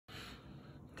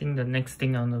think the next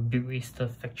thing I'm gonna build is the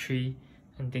factory.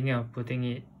 I'm thinking of putting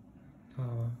it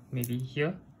maybe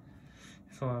here.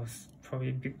 So I'll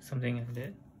probably build something like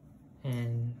that.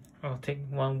 And I'll take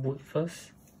one wood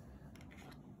first.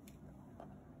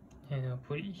 And I'll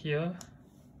put it here.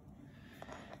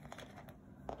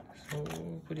 So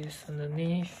put this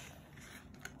underneath.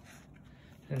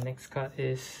 The next card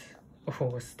is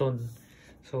a stone.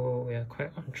 So we are quite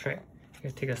on track.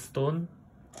 You take a stone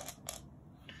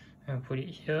and put it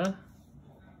here.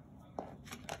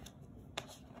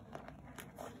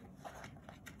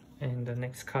 And the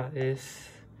next card is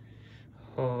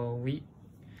wheat.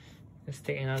 Let's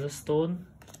take another stone.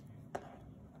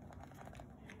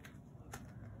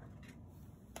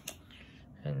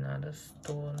 Another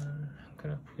stone. I'm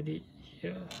gonna put it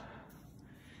here.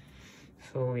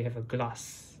 So we have a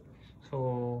glass.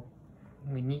 So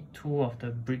we need 2 of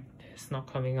the brick that's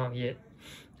not coming out yet.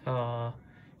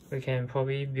 We can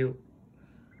probably build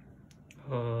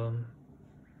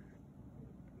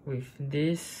with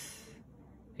this.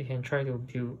 We can try to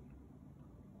build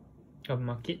a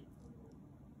market.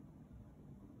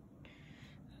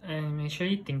 I'm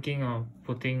actually thinking of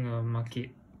putting a market,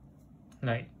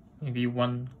 like maybe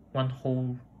one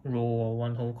whole row or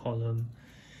one whole column.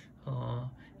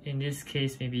 In this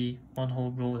case, maybe one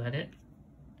whole row like that.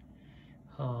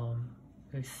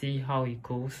 We'll see how it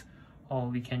goes. Or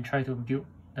we can try to build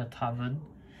the tavern.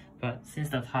 But since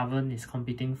the tavern is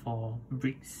competing for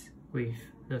bricks with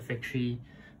the factory,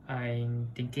 I'm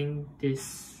thinking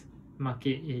this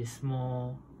market is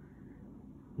more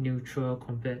neutral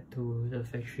compared to the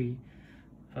factory.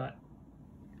 But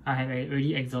I have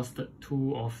already exhausted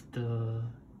 2 of the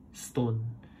stone.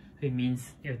 It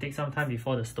means it will take some time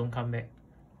before the stone come back.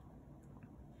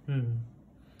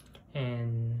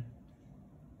 And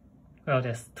well,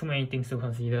 there's too many things to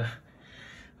consider.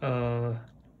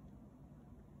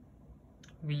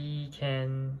 We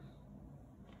can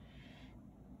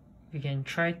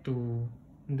try to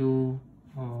do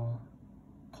a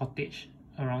cottage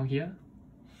around here.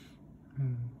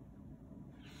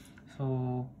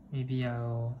 So maybe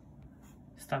I'll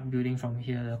start building from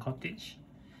here, the cottage,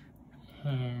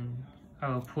 and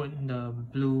I'll put the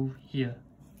blue here.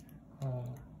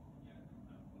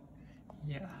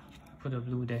 Yeah, put the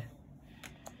blue there.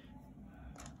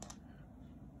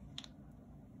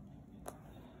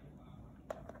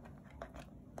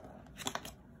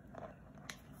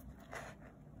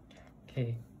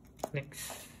 Okay,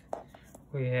 next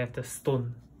we have the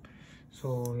stone.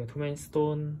 So we have 2 many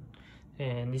stone,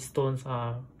 and these stones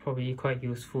are probably quite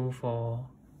useful for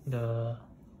the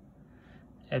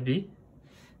abbey.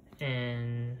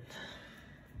 And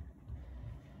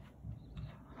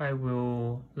I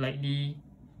will likely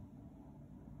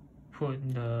put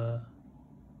the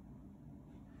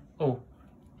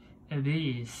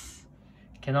abbey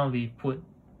cannot be put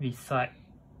beside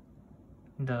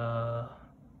the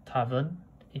tavern.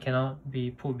 It cannot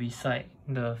be put beside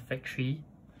the factory.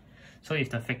 So if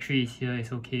the factory is here,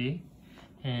 it's okay.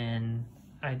 And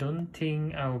I don't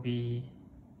think I will be...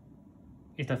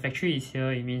 If the factory is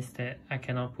here, it means that I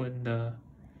cannot put the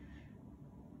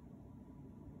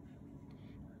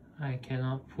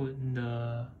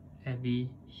abbey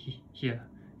here.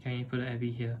 Can you put the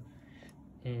abbey here?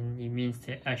 And it means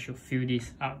that I should fill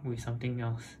this up with something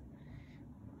else.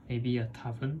 Maybe a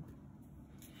tavern.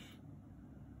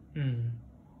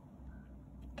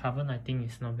 Tavern I think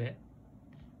is not bad.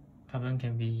 Tavern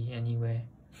can be anywhere.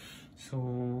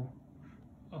 So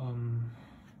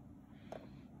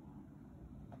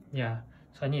yeah,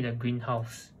 so I need a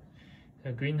greenhouse.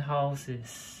 The greenhouse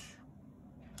is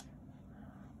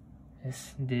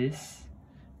this,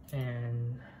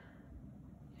 and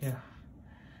yeah,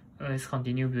 let's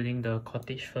continue building the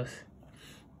cottage first.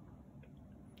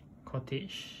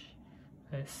 Cottage,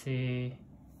 let's say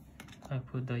I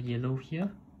put the yellow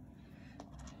here.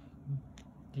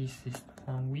 This is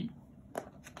 1 wheat.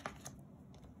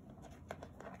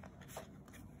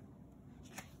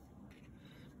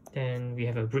 Then we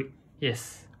have a brick.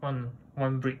 Yes, one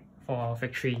brick for our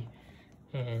factory.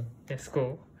 And let's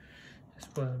go. Let's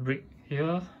put a brick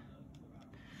here.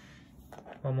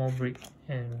 1 more brick,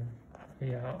 and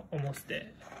we are almost there.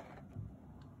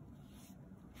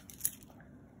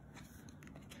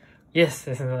 Yes,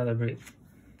 there's another brick.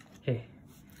 Okay.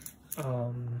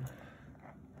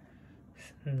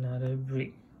 Another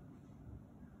brick.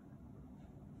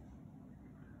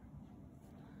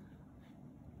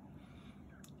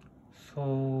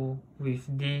 So with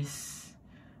this,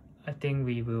 I think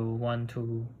we will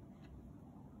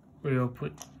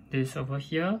put this over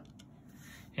here,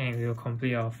 and we will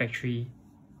complete our factory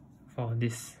for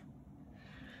this.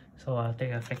 So I'll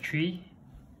take a factory,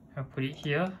 I'll put it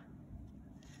here,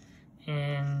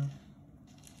 and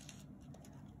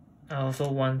I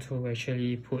also want to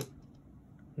actually put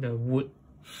the wood,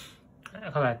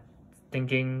 because I'm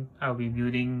thinking I'll be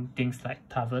building things like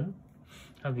tavern,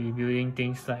 I'll be building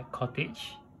things like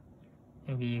cottage,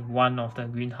 maybe one of the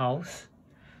greenhouse.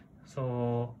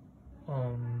 So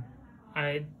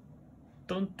I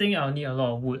don't think I'll need a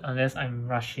lot of wood unless I'm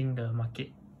rushing the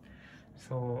market.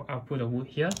 So I'll put the wood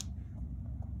here.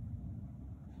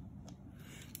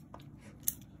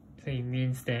 So it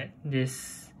means that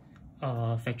this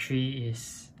factory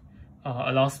is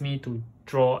allows me to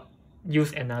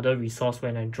use another resource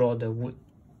when I draw the wood.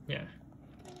 Yeah.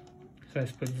 So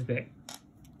let's put this back.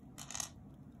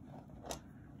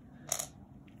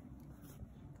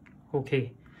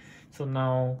 Okay. So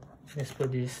now let's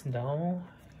put this down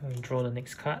and draw the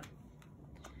next card.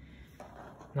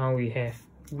 Now we have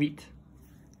wheat.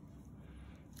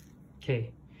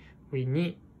 Okay. We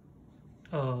need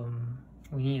a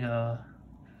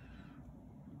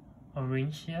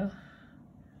range here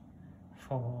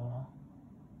for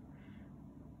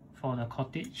the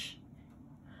cottage,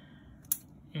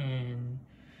 and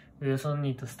we also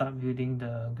need to start building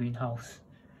the greenhouse.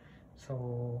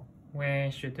 So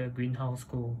where should the greenhouse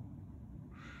go?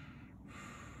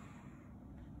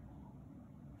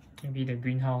 Maybe the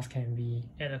greenhouse can be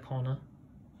at the corner.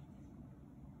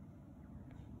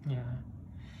 Yeah.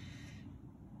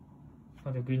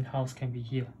 Or the greenhouse can be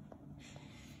here.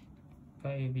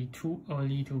 But it will be too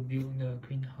early to build the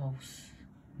greenhouse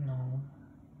now.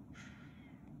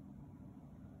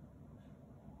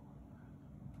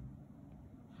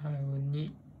 I will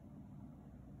need...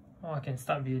 I can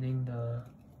start building the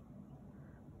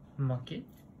market.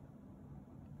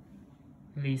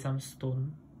 Lay some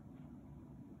stone.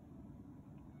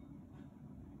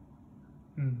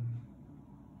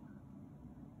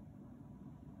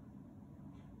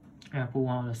 I'll put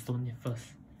one of the stone here first.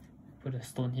 Put the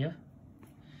stone here.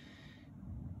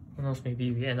 Who knows,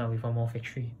 maybe we end up with one more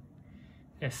factory.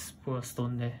 Let's put a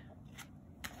stone there.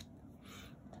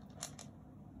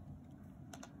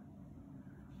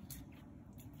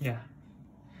 Yeah.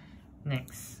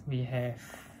 Next, we have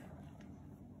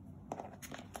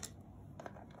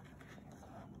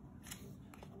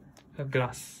a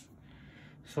glass.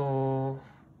 So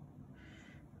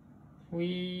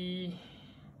we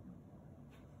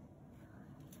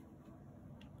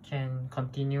can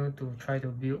continue to try to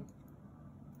build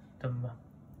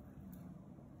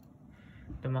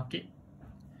the market.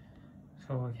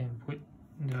 So I can put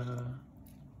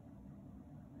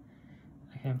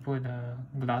the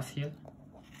glass here.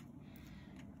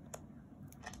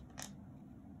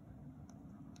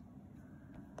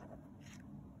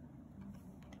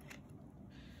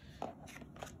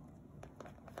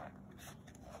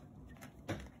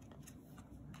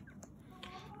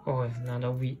 Oh, it's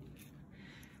another wheat.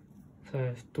 So I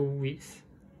have 2 wheats.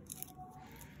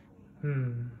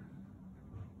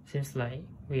 Seems like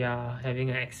we are having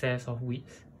an excess of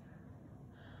wheats.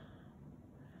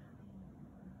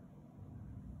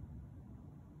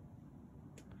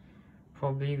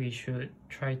 Probably we should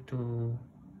try to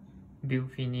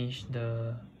finish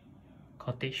the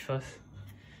cottage first.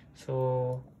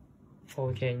 So, or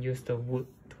we can use the wood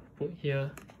to put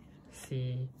here.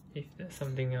 See if there's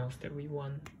something else that we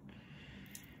want.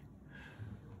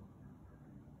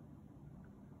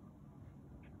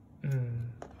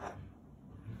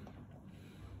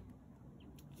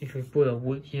 If we put a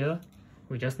wood here,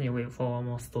 we just need to wait for one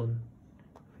more stone.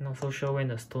 Not so sure when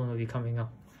the stone will be coming out.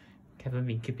 Haven't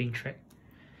been keeping track.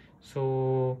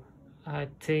 So I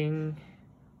think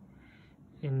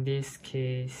in this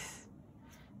case,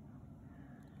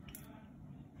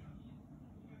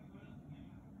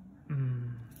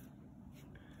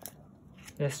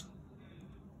 let's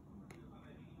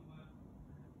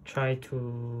try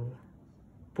to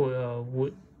put a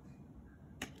wood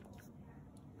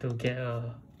to get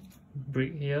a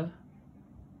brick here.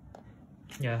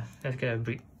 Yeah, let's get a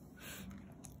brick.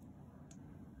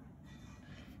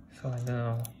 So I'm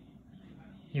gonna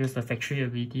use the factory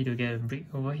ability to get a brick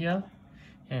over here,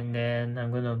 and then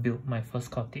I'm gonna build my first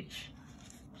cottage,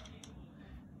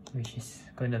 which is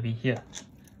going to be here.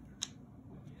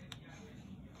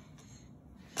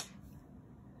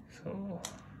 So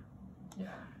yeah.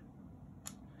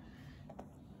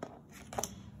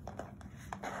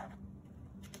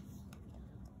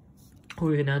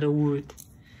 With another wood,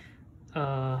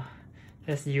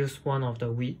 let's use one of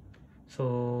the wheat.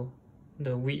 So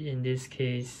the wheat in this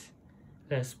case,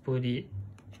 let's put it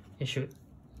should,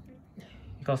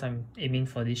 because I'm aiming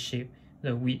for this shape,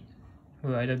 the wheat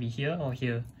will either be here or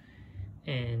here,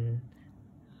 and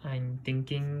I'm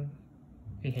thinking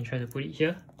we can try to put it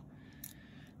here.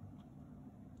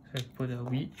 So put the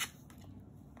wheat.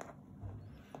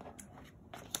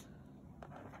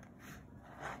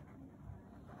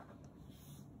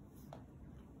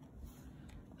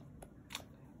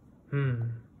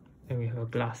 Then we have a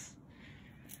glass.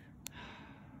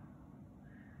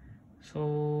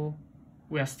 So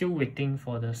we are still waiting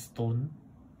for the stone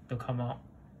to come out,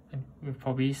 and we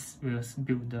probably will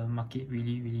build the market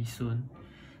really soon.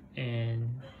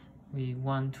 And we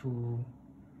want to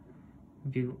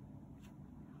build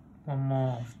one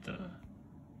more of the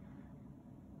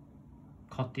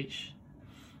cottage.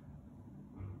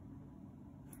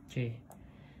 Okay.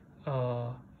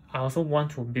 I also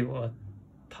want to build a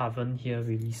tavern here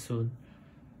really soon.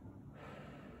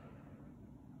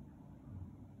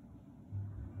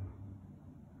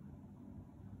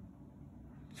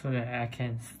 So that I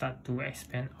can start to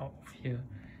expand out of here.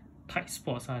 Tight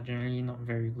spots are generally not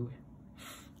very good.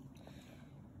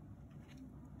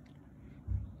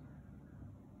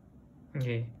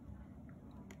 Okay.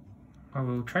 I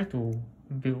will try to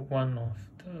build one of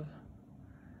the...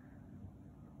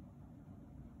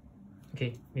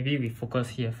 Okay, maybe we focus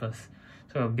here first.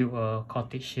 So I'll build a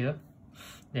cottage here.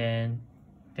 Then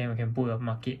we can put a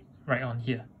market right on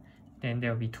here. Then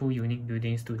there will be 2 unique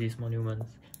buildings to these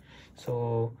monuments.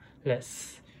 So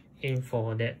let's aim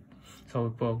for that. So we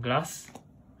put a glass,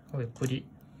 we put it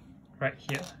right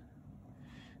here.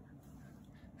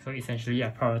 So essentially I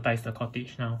prioritize the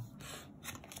cottage now.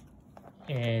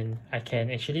 And I can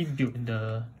actually build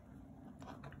the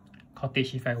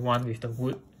cottage if I want with the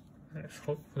wood. Let's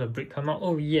hope the brick come out.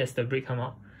 Oh yes, the brick come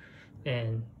out.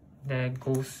 And there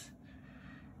goes.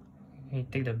 We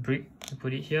take the brick, we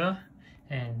put it here,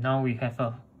 and now we have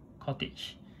a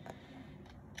cottage.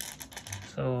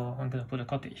 So I'm gonna put a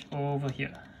cottage over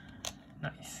here.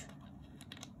 Nice.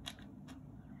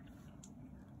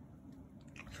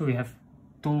 So we have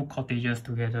 2 cottages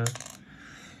together.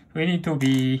 We need to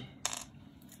be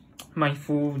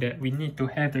mindful that we need to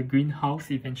have the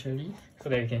greenhouse eventually so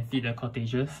that we can feed the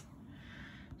cottages.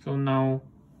 So now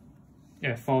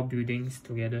there are 4 buildings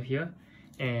together here,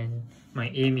 and my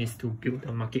aim is to build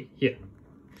a market here,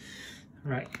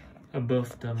 right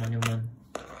above the monument.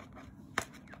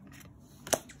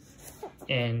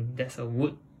 And that's a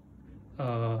wood.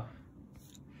 So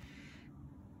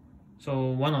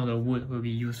one of the wood will be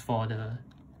used for the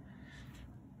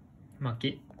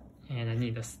market, and I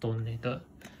need the stone later.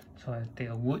 So I take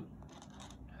a wood,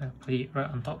 I put it right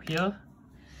on top here,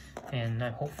 and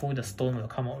I'm hopeful the stone will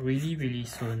come out really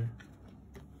soon.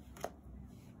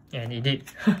 And it did.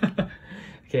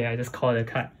 Okay, I just called the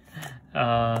card.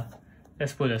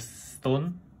 Let's put a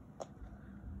stone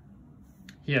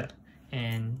here,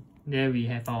 and there we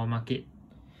have our market.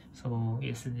 So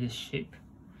it's this shape,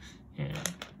 and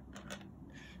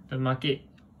the market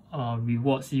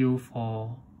rewards you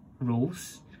for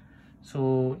rolls.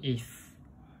 So if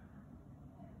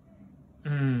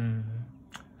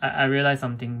I realized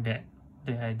something that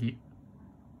I did,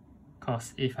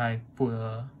 cause if I put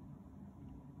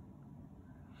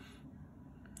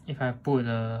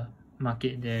a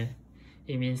market there,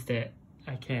 it means that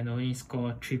I can only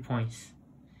score 3 points.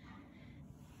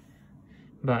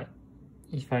 But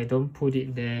if I don't put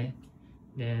it there,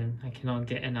 then I cannot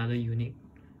get another unique.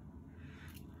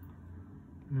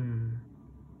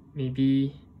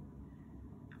 Maybe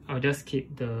I'll just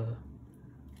keep the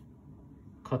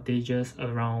cottages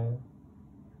around.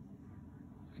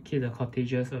 Keep the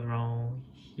cottages around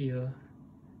here.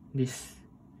 This.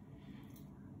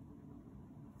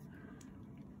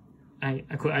 I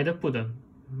could either put the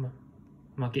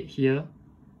market here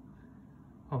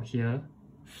or here,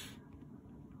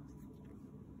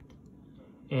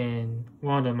 and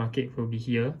one of the market will be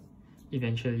here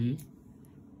eventually.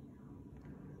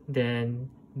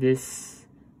 Then this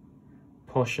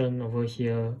portion over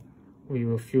here, we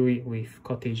will fill it with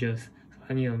cottages. So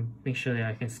I need to make sure that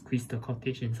I can squeeze the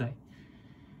cottage inside.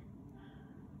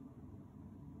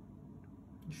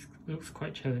 This looks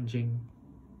quite challenging.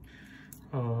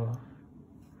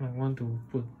 I want to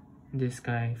put this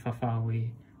guy far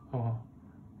away, or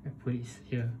I put it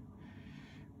here.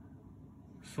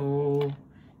 So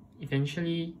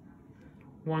eventually,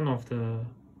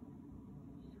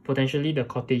 potentially the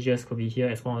cottages could be here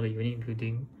as one of the unique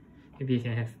building. Maybe you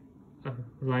can have a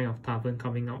line of tavern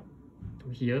coming out to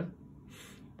here.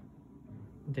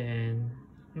 Then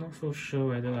not so sure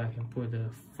whether I can put the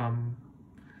farm,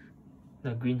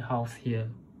 the greenhouse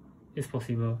here. It's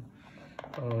possible.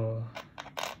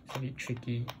 It's a bit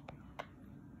tricky.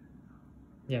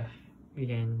 Yeah, we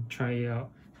can try it out.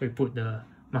 So we put the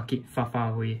market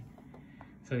far away.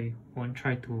 So we won't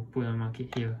try to put a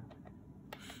market here.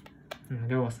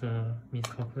 That was a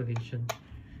miscalculation.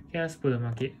 Okay, let's put the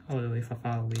market all the way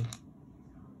far away.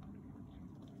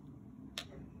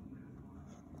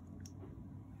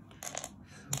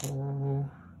 So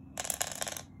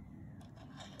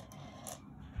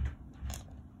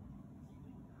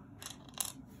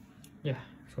yeah,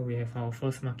 so we have our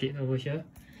first market over here.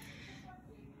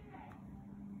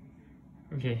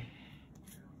 Okay,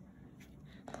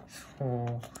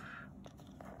 so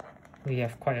we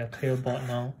have quite a clear board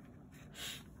now.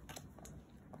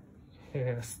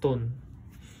 Here, a stone.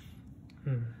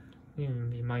 Be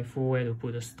mindful where to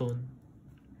put the stone.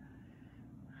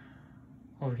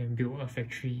 Or we can build a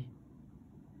factory.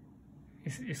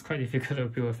 It's quite difficult to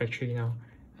build a factory now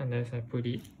unless I put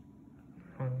it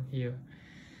on here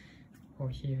or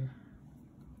here.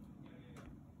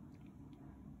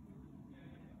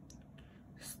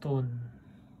 Stone.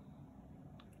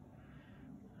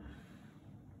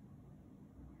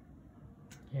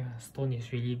 Yeah, stone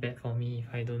is really bad for me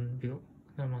if I don't build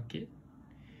the market.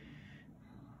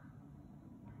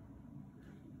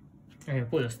 I can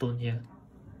put a stone here.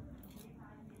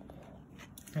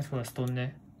 Let's put a stone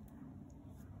there.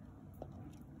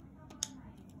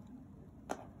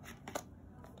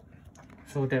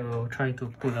 So that we'll try to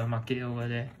put a market over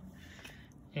there.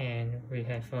 And we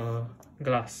have a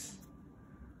glass.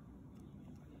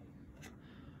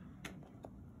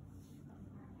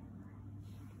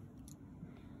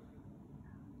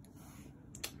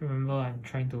 Remember, I'm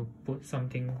trying to put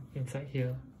something inside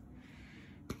here.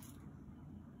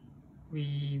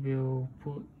 We will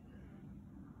put...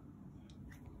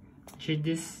 Actually,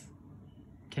 this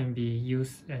can be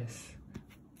used as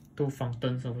 2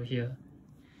 fountains over here.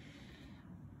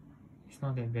 It's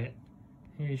not that bad.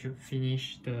 We should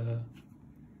finish the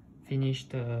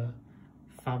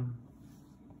farm.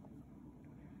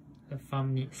 The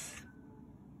farm needs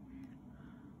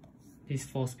these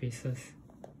 4 spaces.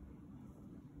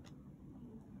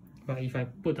 But if I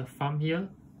put a farm here,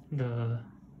 the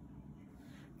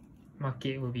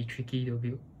market will be tricky to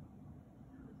build.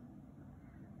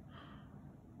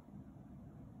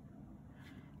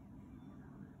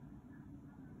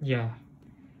 Yeah,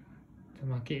 the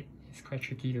market is quite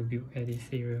tricky to build at this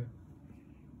area.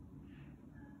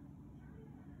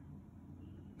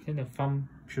 Then the farm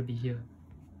should be here.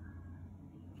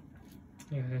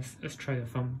 Yeah, let's try the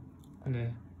farm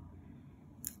there.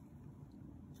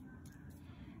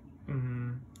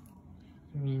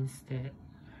 It means that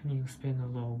I need to spend a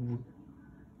lot of wood.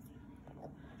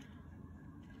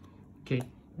 Okay,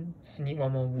 I need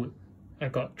 1 more wood. I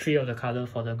got 3 of the color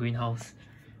for the greenhouse.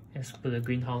 Let's put the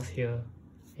greenhouse here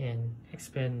and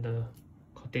expand the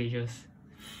cottages.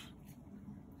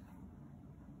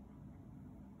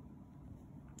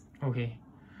 Okay,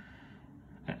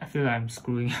 I feel like I'm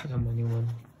screwing up the monument.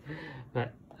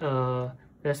 But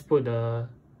let's put the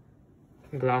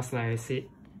glass like I said,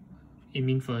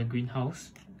 aiming for the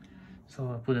greenhouse. So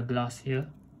I'll put a glass here.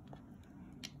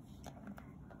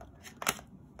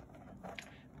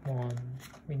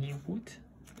 We need wood.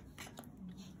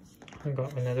 I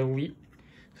got another wheat,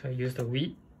 so I use the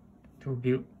wheat to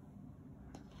build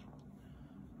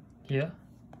here.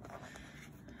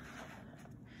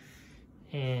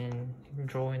 And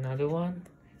draw another one.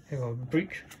 I got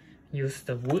brick, use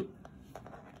the wood.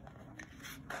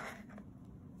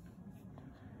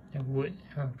 The wood,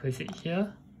 I'll place it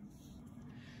here.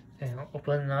 Then I'll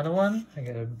open another one, I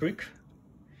get a brick.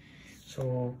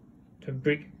 So the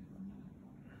brick,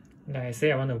 like I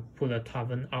say, I want to put a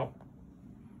tavern out.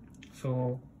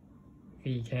 So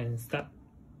we can start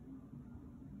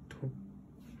to...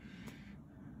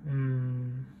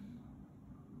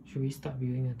 should we start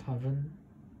building a tavern?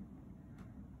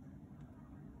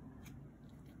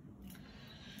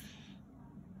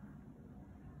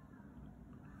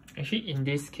 Actually, in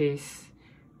this case,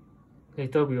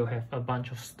 later we will have a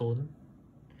bunch of stone.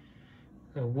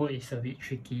 The wood is a bit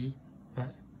tricky,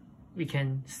 but we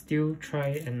can still try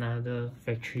another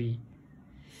factory.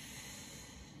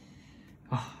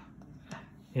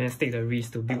 Let's take the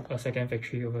risk to build a second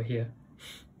factory over here.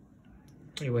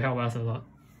 It will help us a lot.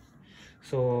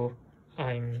 So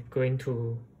I'm going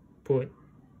to put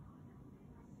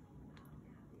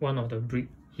 1 of the brick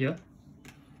here.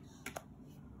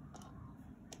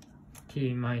 Keep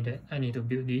in mind that I need to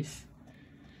build this.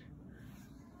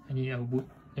 I need a wood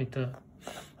later.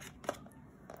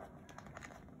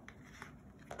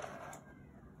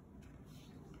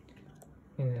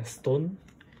 And a stone.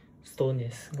 Stone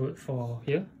is good for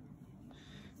here.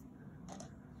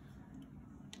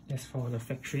 That's for the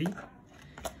factory.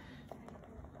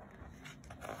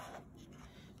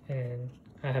 And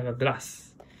I have a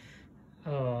glass,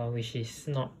 which is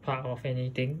not part of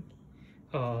anything.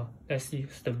 Let's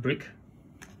use the brick.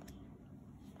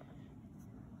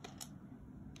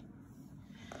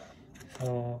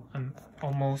 So I'm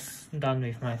almost done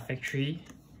with my factory.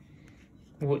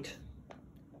 Wood.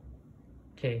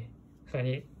 Okay, so I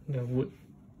need the wood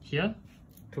here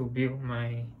to build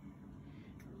my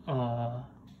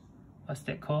what's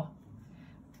that called?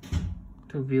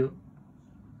 To build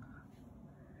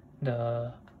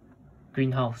the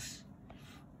greenhouse.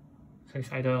 So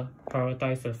it's either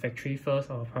prioritize the factory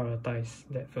first or prioritize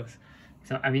that first.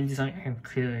 So I mean, this one I'm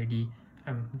clear already.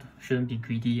 I shouldn't be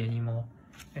greedy anymore.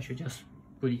 I should just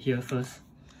put it here first,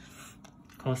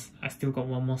 because I still got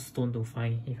one more stone to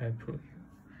find if I put.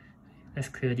 Let's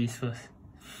clear this first.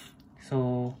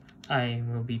 So I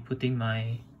will be putting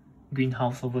my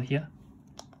greenhouse over here.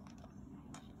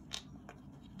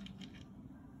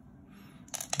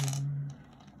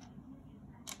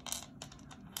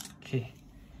 Okay,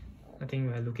 I think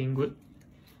we're looking good.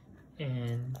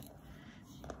 And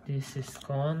this is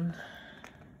gone.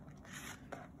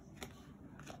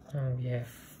 Now we have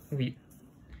wheat.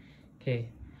 Okay,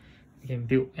 we can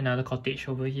build another cottage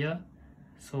over here.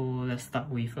 So let's start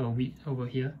with a wheat over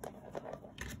here.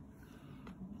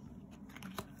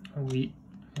 A wheat,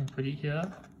 and put it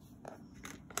here.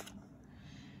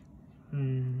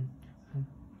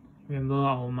 Remember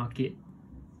our market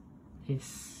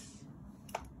is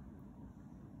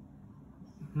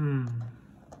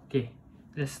okay,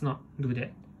 let's not do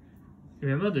that.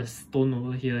 Remember the stone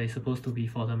over here is supposed to be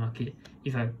for the market.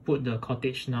 If I put the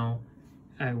cottage now,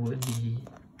 I will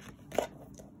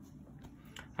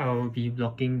be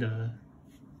blocking the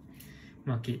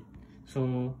market.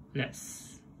 So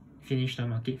let's finish the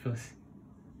market first.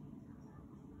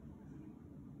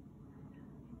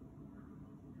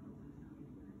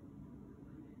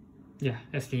 Yeah,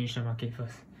 let's finish the market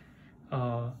first.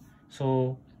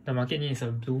 So the market needs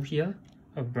a blue here,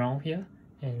 a brown here,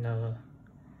 and a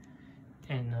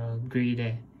grey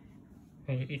there.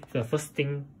 And it's the first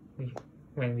thing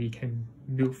when we can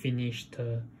finish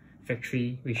the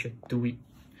factory, we should do it.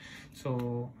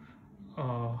 So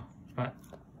but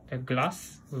the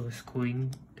glass was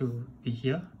going to be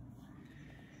here.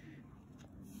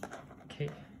 Okay.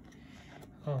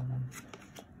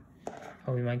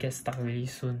 We might get stuck really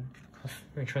soon because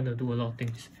we're trying to do a lot of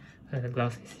things. And the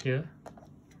glass is here.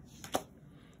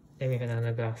 Then we have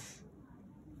another glass.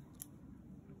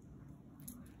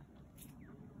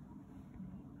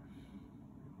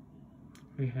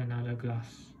 We have another glass.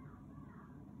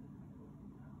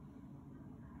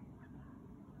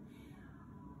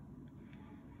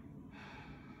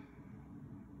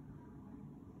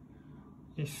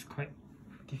 It's quite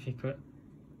difficult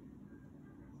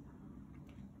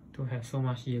to have so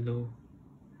much yellow.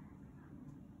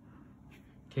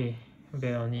 Okay,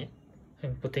 bet on it.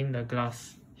 I'm putting the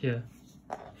glass here.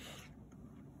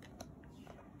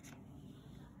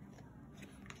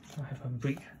 I have a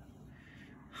brick.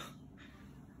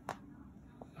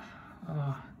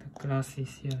 The glass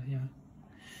is here, yeah.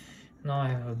 Now I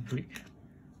have a brick.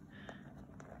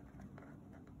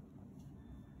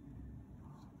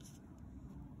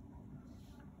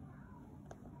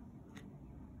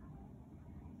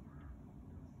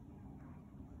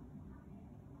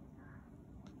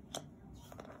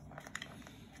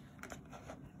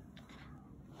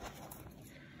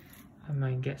 I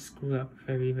might get screwed up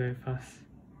very fast.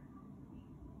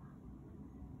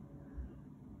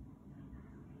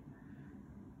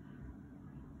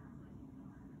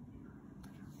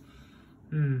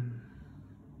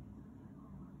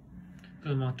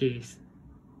 The market is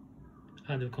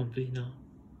hard to complete now.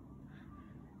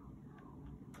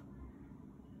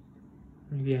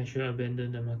 Maybe I should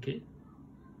abandon the market.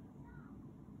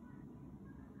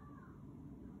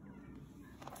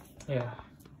 Yeah,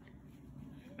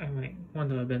 I might want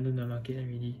to abandon the market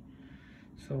already.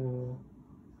 So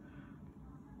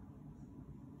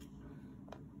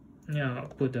yeah, I'll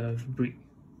put the brick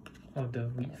of the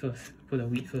wheat first. Put the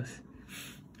wheat first.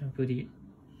 I'll put it.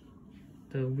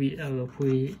 The wheat I will put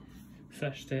it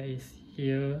such that it's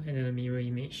here, and then the mirror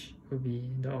image will be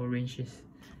the orange is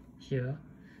here.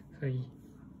 So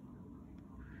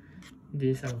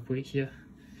this I will put it here.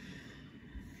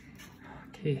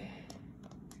 Okay.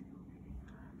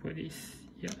 Put this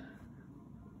here.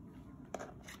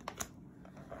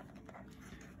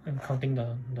 I'm counting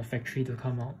the factory to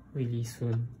come out really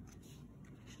soon.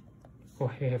 Oh,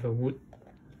 we have a wood.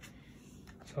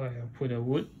 So I'll put the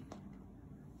wood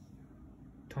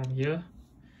down here.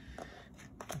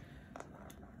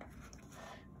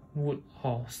 Wood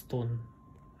or stone?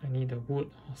 I need a wood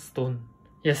or stone.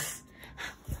 Yes!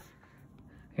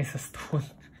 It's a stone.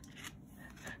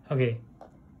 Okay.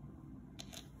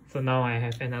 So now I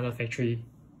have another factory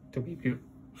to be built.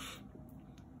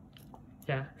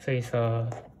 Yeah, so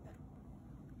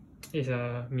it's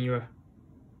a mirror.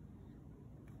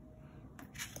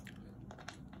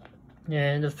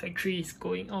 And the factory is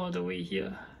going all the way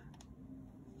here.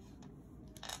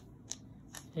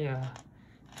 Yeah,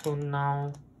 so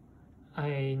now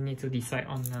I need to decide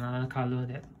on another color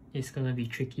that is gonna be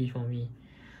tricky for me.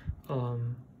 So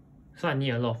I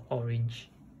need a lot of orange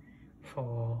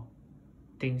for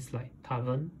things like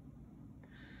tavern,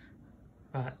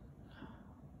 but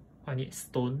I need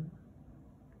stone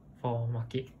for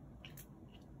market.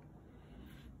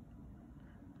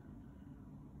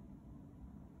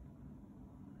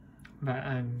 But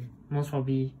I'm most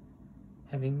probably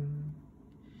having...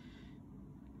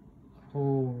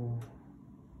 Oh,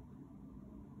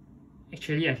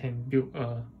 actually I can build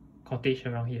a cottage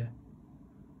around here.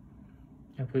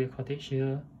 I put a cottage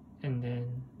here, and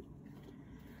then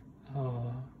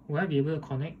will I be able to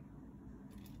connect?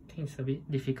 I think it's a bit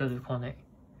difficult to connect.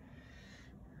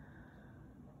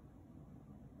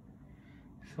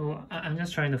 So I'm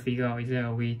just trying to figure out, is there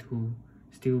a way to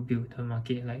still build the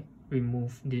market, like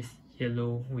remove this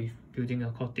yellow with building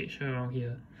a cottage around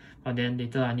here, but then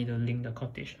later I need to link the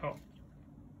cottage out,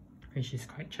 which is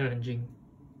quite challenging.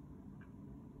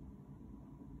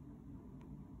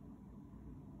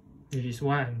 Which is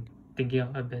why I'm thinking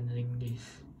of abandoning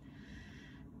this.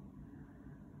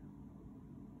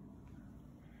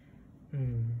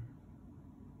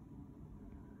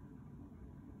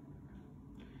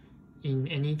 In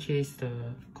any case, the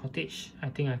cottage, I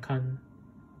think I can't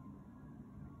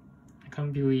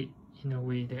build it in a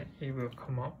way that it will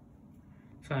come out.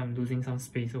 So I'm losing some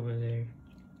space over there.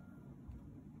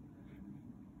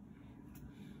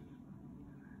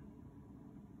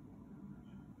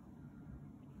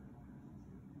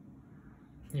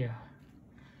 Yeah.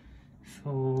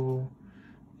 So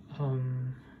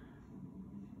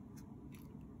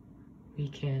we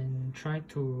can try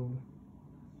to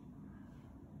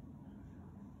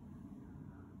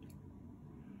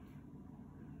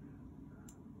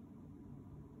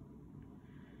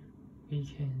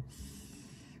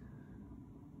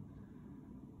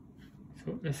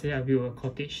so let's say I build a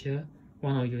cottage here.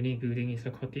 One of your unique building is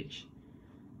a cottage,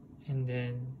 and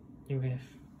then you have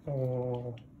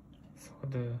so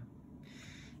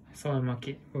the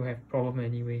market will have problem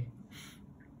anyway.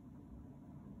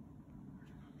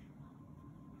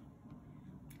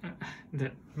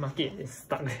 The market is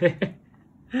stuck there.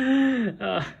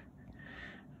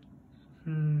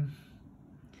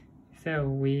 Is there a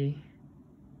way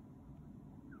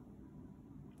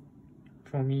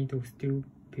for me to still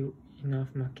build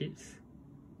enough markets?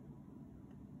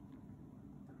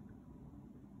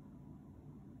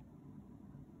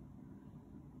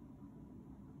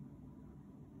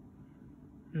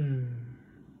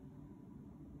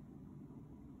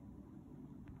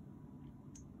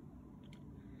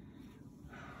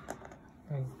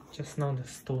 Just now the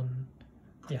stone,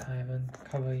 yeah, I haven't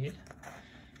covered it.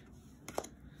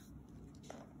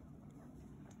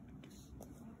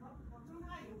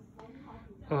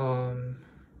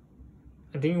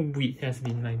 I think wheat has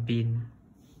been my bane,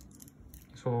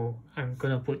 so I'm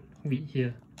gonna put wheat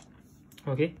here.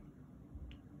 Okay,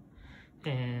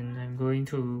 and I'm going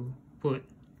to put,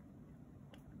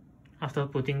 after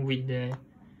putting wheat there,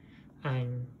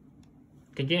 I'm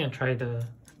thinking I'll try the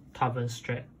tavern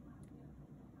strat.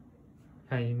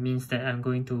 It means that I'm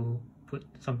going to put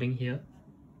something here.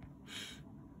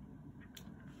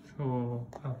 So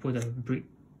I'll put a brick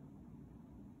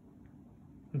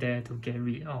there to get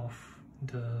rid of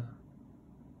the...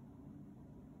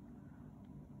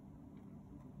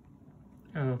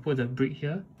 I'll put a brick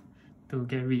here to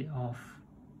get rid of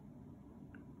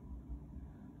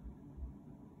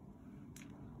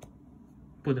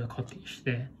put a cottage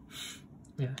there.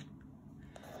 Yeah.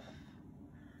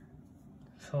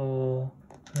 So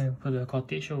I'll put a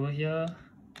cottage over here.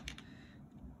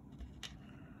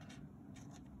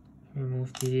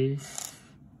 Remove this.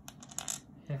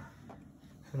 Yeah.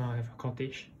 So now I have a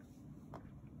cottage.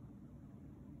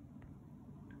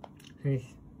 This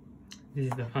is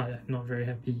the part I'm not very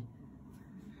happy.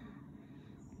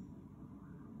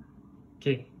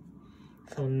 Okay.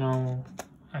 So now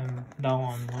I'm down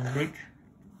on one brick.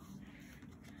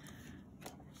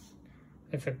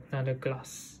 That's another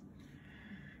glass.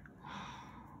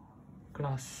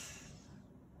 Glass.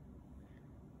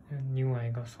 I knew I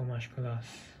got so much glass.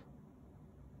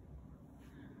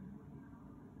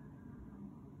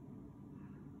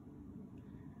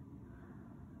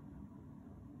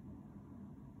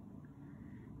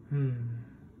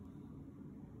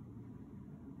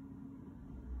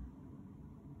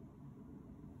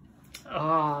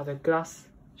 The glass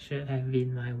should have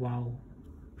been my wow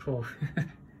pro.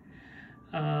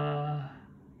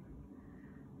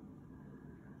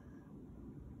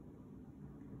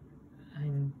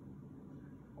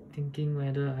 thinking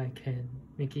whether I can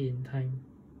make it in time.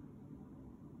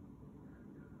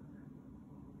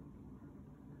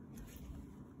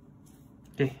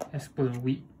 Okay, let's put a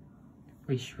wheat,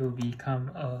 which will become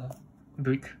a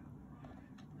brick.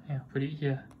 Yeah, put it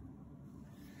here.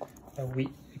 A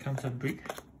wheat becomes a brick.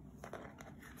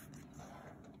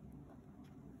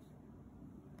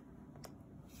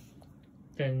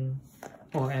 Then,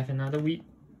 I have another wheat.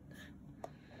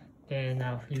 Then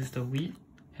I'll use the wheat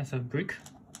as a brick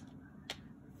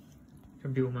to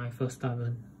build my first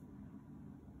tavern.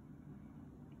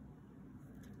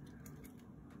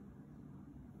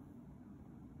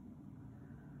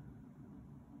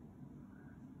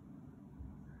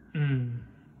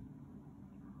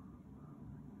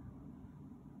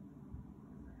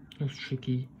 Looks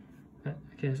tricky, but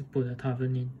I guess put a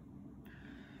tavern in.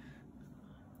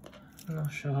 I'm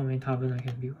not sure how many tavern I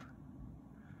can build.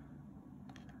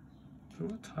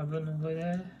 Put a tavern over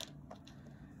there.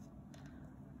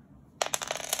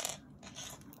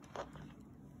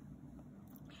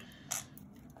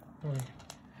 Oh,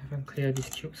 I haven't cleared these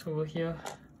cubes over here.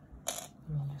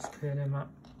 Let me just clear them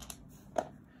up.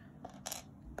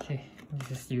 Okay,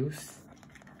 this is used.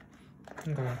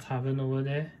 I've got a tavern over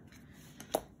there.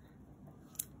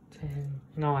 And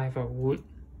now I have a wood,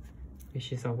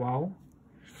 which is a wall,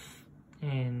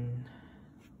 and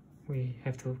we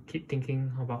have to keep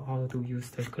thinking about how to use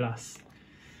the glass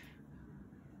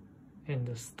and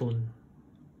the stone.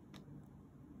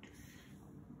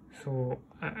 So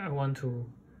I want to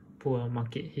put a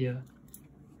market here.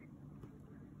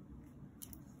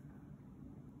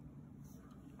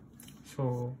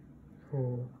 So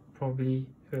we'll probably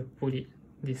put it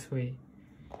this way.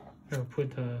 I'll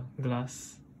put the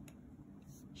glass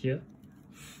here.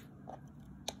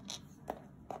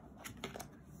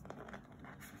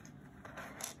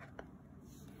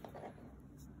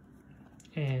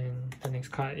 And the next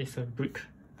card is a brick.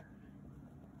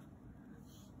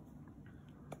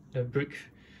 The brick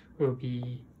will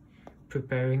be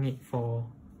preparing it for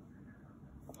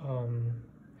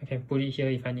I can put it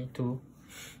here if I need to,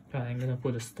 but I'm gonna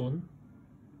put a stone.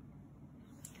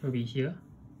 It will be here.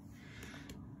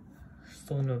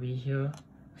 Stone will be here.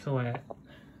 So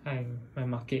my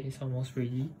market is almost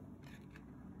ready.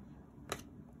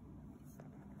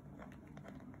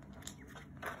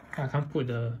 I can't put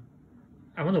the...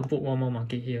 I want to put one more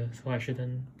market here, so I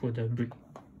shouldn't put the brick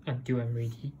until I'm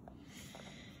ready.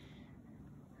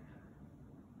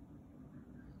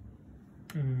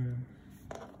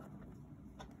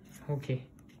 Okay,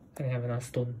 I have another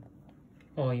stone.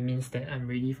 Oh, it means that I'm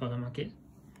ready for the market.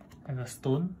 I have a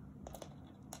stone.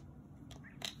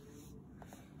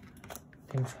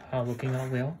 Things are working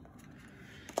out well.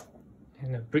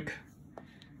 And a brick.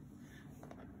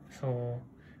 So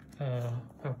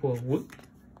I'll put a wood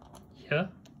here.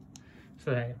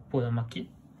 So I put a market.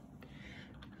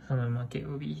 So my market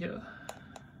will be here.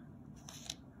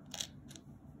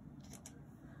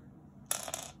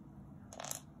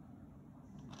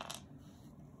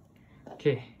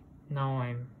 Okay, now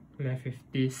I'm left with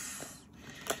this.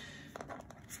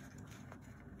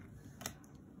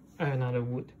 I have another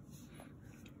wood.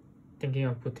 Thinking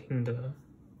of putting the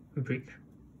brick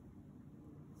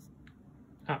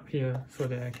up here so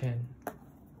that I can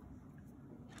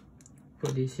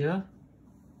put this here,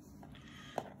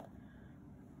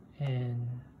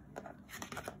 and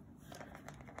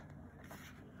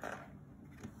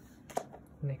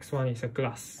next one is a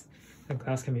glass. The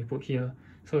glass can be put here,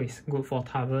 so it's good for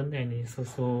tavern, and it's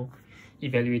also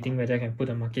evaluating whether I can put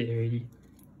a market already.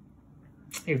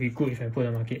 It would be good if I put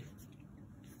a market.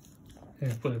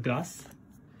 And put a glass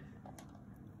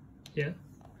here.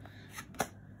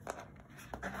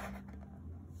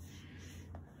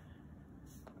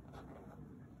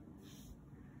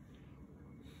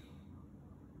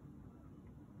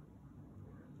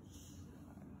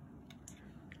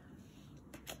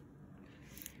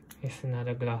 Here's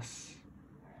another glass.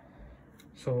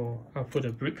 So I'll put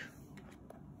a brick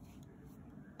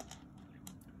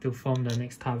to form the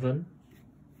next tavern.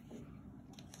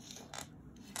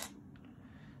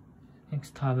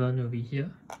 Next tavern will be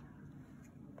here.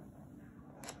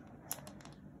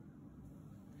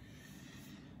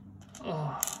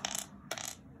 Oh,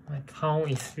 my town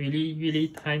is really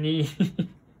tiny.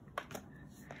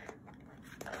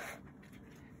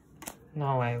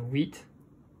 Now I have wheat.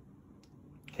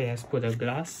 Okay, let's put a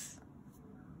glass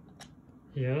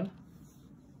here,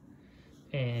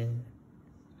 and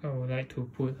I would like to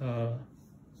put a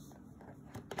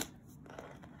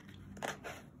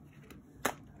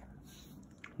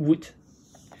wood.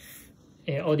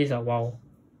 And all these are wall.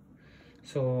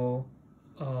 So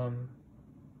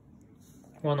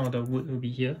one of the wood will be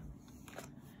here.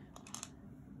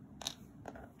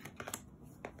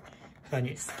 So I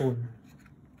need stone.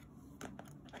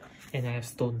 And I have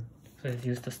stone. So let's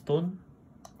use the stone.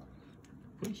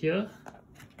 Put here.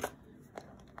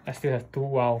 I still have 2.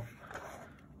 Wow.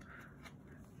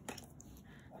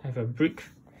 I have a brick.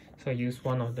 So I use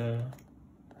one of the...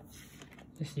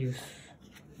 Let's use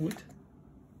wood.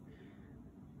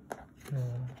 No,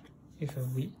 it's a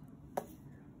wheat.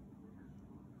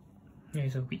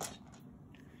 It's a wheat.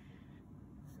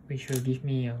 Which will give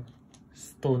me a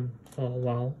stone for a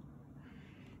while.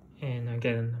 And I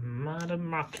get another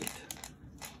market.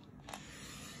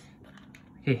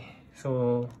 Okay,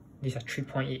 so these are 3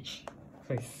 points each.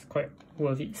 So it's quite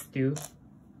worth it still.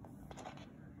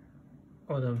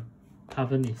 Oh, the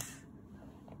Tavern is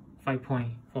 5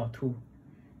 points for 2.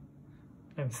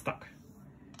 I'm stuck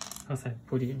because I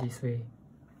put it this way.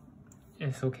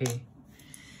 It's okay.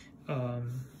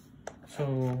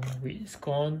 So wheat's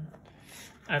gone.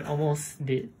 I'm almost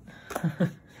dead.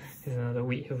 There's another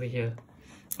wheat over here.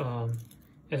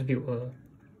 Let's build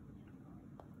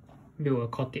a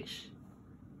cottage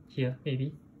here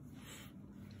maybe.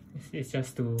 It's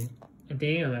just to, I'm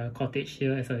thinking of a cottage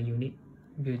here as a unique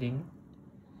building,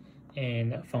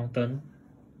 and a fountain,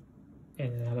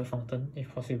 and another fountain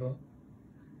if possible.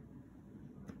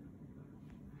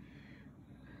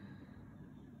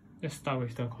 Let's start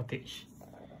with the cottage.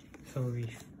 So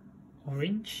with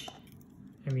orange,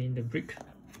 I mean the brick.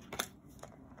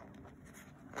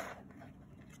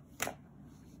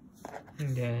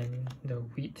 And then the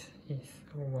wheat is,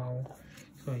 oh wow.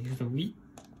 So I use the wheat,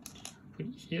 put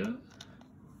it here.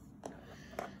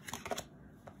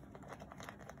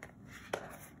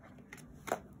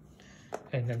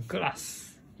 And the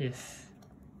glass, yes.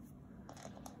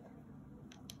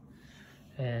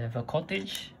 And the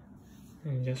cottage,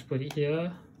 and just put it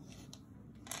here.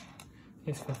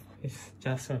 It's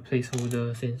just a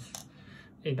placeholder since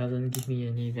it doesn't give me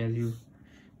any value.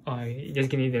 It just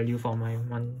give me value for my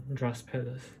Mandras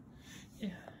Palace. Yeah.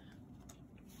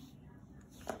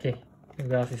 Okay, the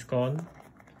glass is gone.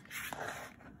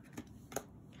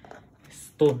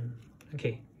 Stone.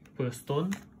 Okay, put a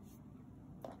stone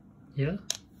here.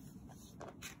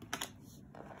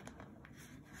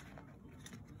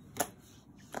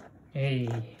 Hey,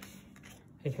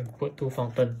 I can put 2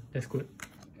 fountains. That's good.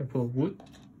 I can put wood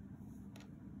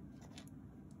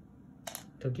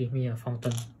to give me a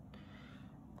fountain,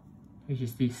 which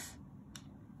is this.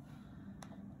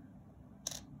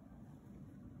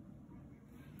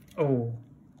 Oh.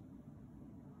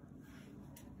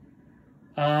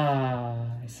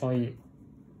 I saw it.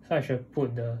 So I should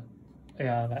put the...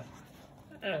 Yeah, but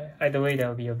either way there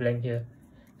will be a blank here.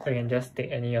 So I can just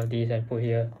take any of these and put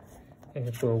here.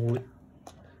 And put a wood.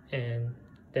 And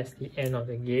that's the end of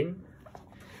the game.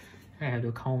 I have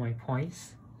to count my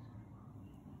points.